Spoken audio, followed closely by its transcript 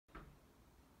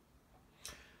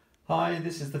Hi,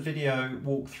 this is the video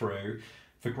walkthrough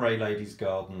for Greyladies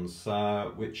Gardens,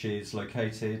 which is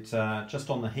located just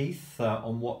on the heath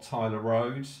on Wat Tyler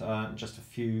Road, just a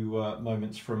few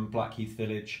moments from Blackheath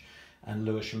Village and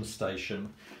Lewisham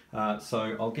Station.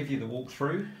 So I'll give you the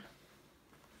walkthrough.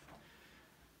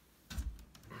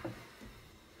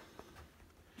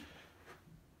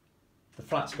 The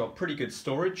flat's got pretty good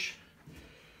storage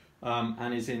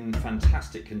and is in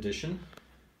fantastic condition.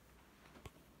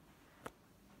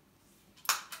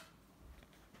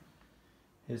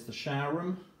 Here's the shower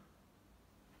room.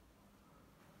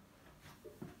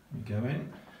 We go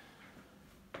in.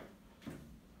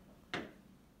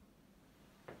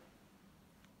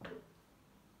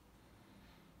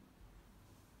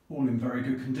 All in very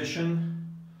good condition.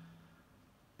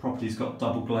 Property's got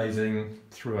double glazing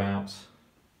throughout.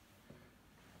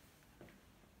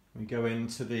 We go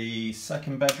into the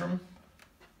second bedroom,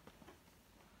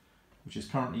 which is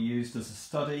currently used as a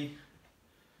study.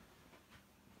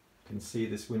 You can see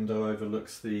this window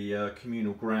overlooks the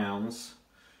communal grounds,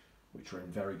 which are in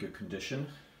very good condition.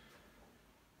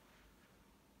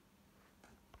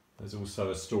 There's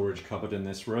also a storage cupboard in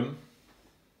this room.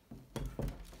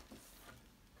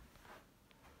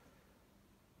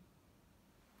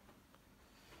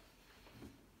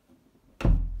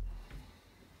 We'll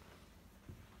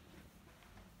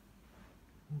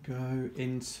go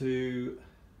into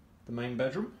the main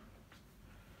bedroom,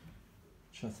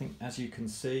 which I think, as you can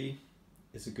see,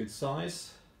 is a good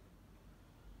size.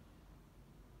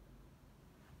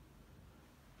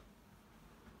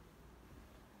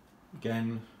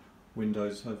 Again,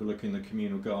 windows overlooking the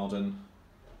communal garden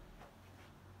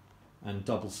and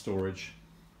double storage,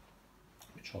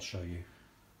 which I'll show you.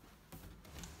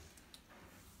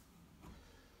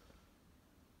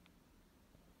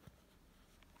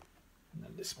 And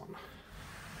then this one.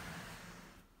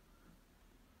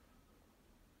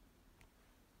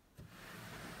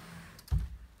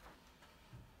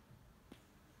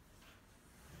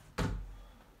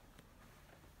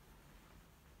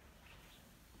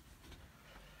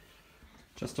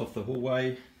 Just off the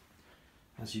hallway,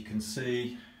 as you can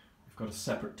see, we've got a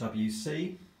separate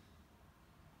WC.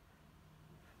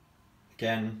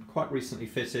 Again, quite recently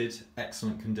fitted,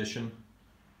 excellent condition.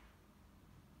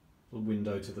 Little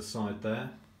window to the side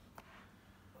there.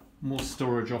 More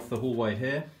storage off the hallway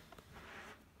here.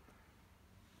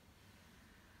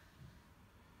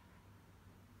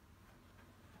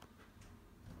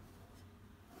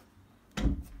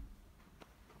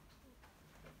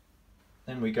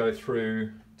 Then we go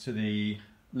through to the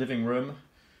living room,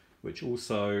 which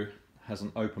also has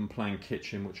an open plan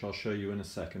kitchen, which I'll show you in a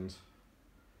second.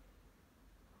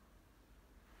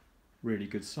 Really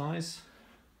good size.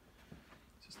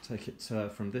 Just take it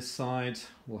from this side.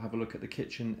 We'll have a look at the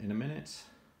kitchen in a minute.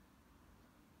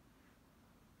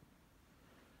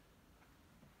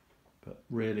 But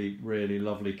really, really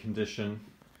lovely condition.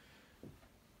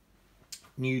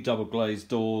 New double glazed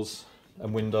doors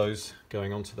and windows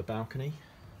going onto the balcony.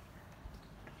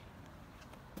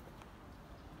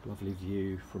 Lovely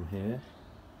view from here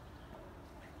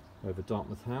over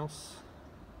Dartmouth House,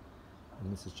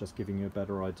 and this is just giving you a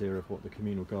better idea of what the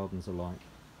communal gardens are like.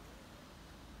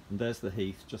 And there's the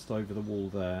heath just over the wall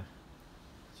there,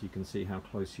 so you can see how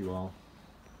close you are.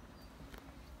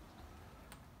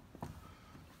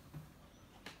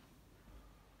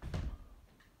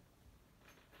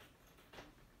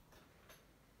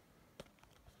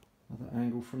 Another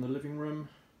angle from the living room,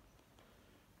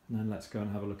 and then let's go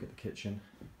and have a look at the kitchen.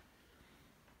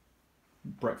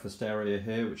 Breakfast area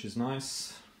here, which is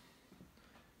nice.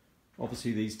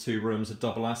 Obviously these two rooms are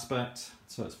double aspect,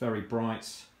 so it's very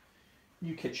bright.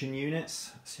 New kitchen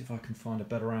units. Let's see if I can find a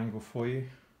better angle for you.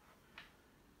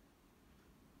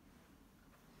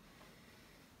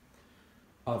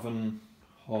 Oven,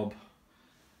 hob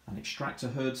and extractor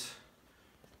hood.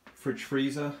 Fridge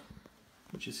freezer,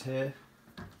 which is here.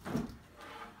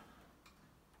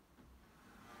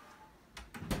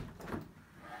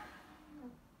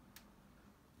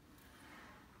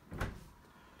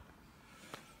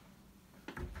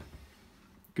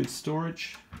 Good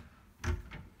storage.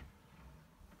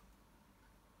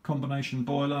 Combination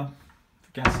boiler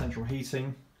for gas central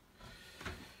heating.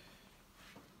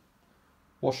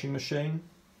 Washing machine.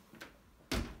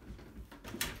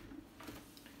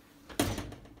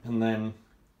 And then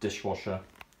dishwasher.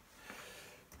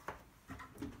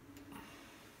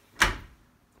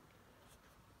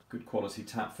 Good quality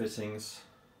tap fittings.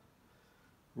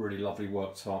 Really lovely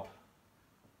worktop.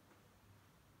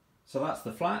 So that's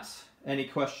the flat. Any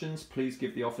questions, please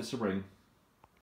give the office a ring.